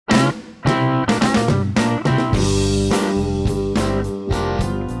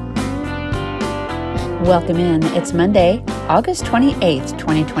Welcome in. It's Monday, August 28th,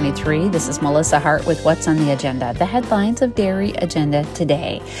 2023. This is Melissa Hart with What's on the Agenda, the headlines of Dairy Agenda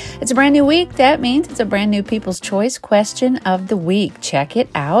today. It's a brand new week. That means it's a brand new People's Choice question of the week. Check it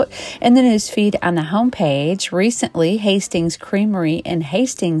out in the news feed on the homepage. Recently, Hastings Creamery in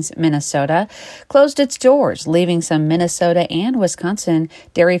Hastings, Minnesota, closed its doors, leaving some Minnesota and Wisconsin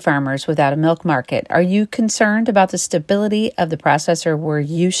dairy farmers without a milk market. Are you concerned about the stability of the processor where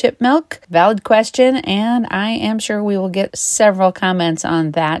you ship milk? Valid question, and I am sure we will get several comments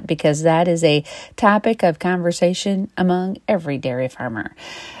on that because that is a topic of conversation among every dairy farmer.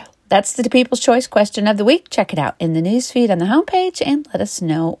 That's the People's Choice question of the week. Check it out in the newsfeed on the homepage and let us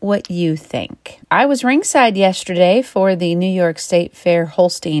know what you think. I was ringside yesterday for the New York State Fair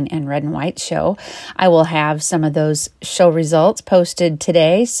Holstein and Red and White show. I will have some of those show results posted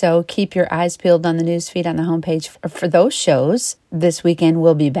today, so keep your eyes peeled on the newsfeed on the homepage for those shows. This weekend,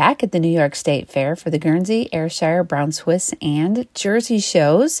 we'll be back at the New York State Fair for the Guernsey, Ayrshire, Brown Swiss, and Jersey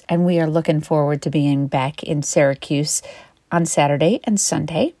shows, and we are looking forward to being back in Syracuse on Saturday and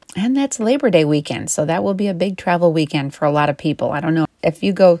Sunday. And that's Labor Day weekend, so that will be a big travel weekend for a lot of people. I don't know if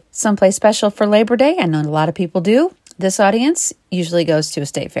you go someplace special for Labor Day. I know a lot of people do. This audience usually goes to a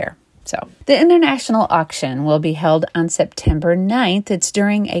state fair. So the international auction will be held on September 9th. It's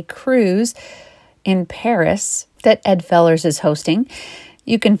during a cruise in Paris that Ed Fellers is hosting.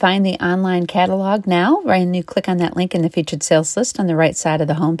 You can find the online catalog now when you click on that link in the featured sales list on the right side of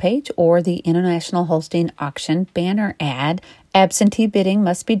the homepage or the International Holstein Auction banner ad. Absentee bidding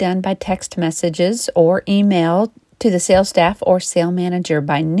must be done by text messages or email to the sales staff or sale manager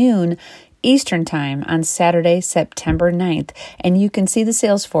by noon Eastern Time on Saturday, September 9th. And you can see the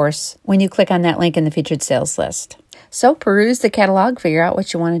sales force when you click on that link in the featured sales list. So peruse the catalog, figure out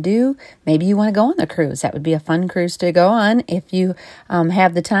what you want to do. Maybe you want to go on the cruise. That would be a fun cruise to go on if you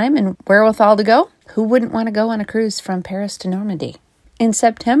have the time and wherewithal to go. Who wouldn't want to go on a cruise from Paris to Normandy in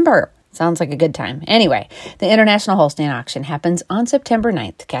September? Sounds like a good time. Anyway, the International Holstein Auction happens on September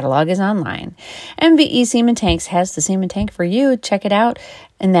 9th. The catalog is online. MVE Semen Tanks has the semen tank for you. Check it out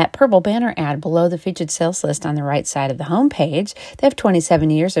in that purple banner ad below the featured sales list on the right side of the homepage. They have 27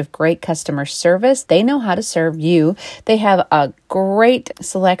 years of great customer service. They know how to serve you. They have a great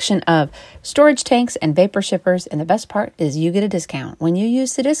selection of storage tanks and vapor shippers. And the best part is you get a discount when you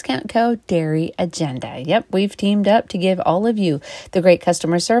use the discount code Dairy Agenda. Yep, we've teamed up to give all of you the great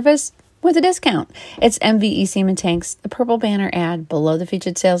customer service with a discount. It's MVE Semen Tanks, the purple banner ad below the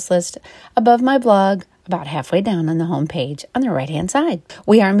featured sales list, above my blog, about halfway down on the homepage on the right-hand side.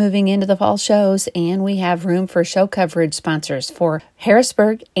 We are moving into the fall shows, and we have room for show coverage sponsors for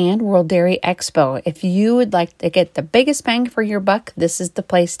Harrisburg and World Dairy Expo. If you would like to get the biggest bang for your buck, this is the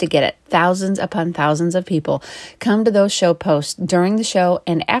place to get it. Thousands upon thousands of people come to those show posts during the show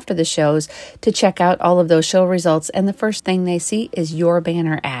and after the shows to check out all of those show results, and the first thing they see is your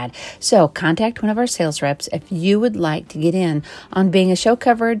banner ad. So contact one of our sales reps if you would like to get in on being a show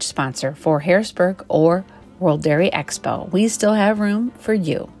coverage sponsor for Harrisburg or World Dairy Expo. We still have room for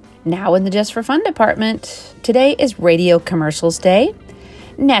you. Now in the Just for Fun department, today is Radio Commercials Day,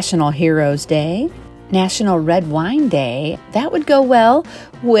 National Heroes Day, National Red Wine Day. That would go well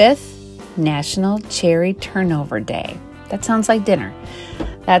with National Cherry Turnover Day. That sounds like dinner.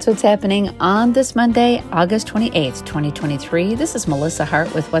 That's what's happening on this Monday, August 28th, 2023. This is Melissa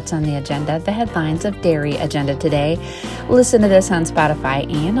Hart with What's on the Agenda, the headlines of Dairy Agenda today. Listen to this on Spotify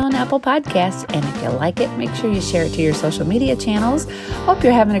and on Apple Podcasts. And if you like it, make sure you share it to your social media channels. Hope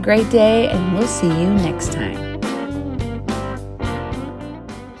you're having a great day, and we'll see you next time.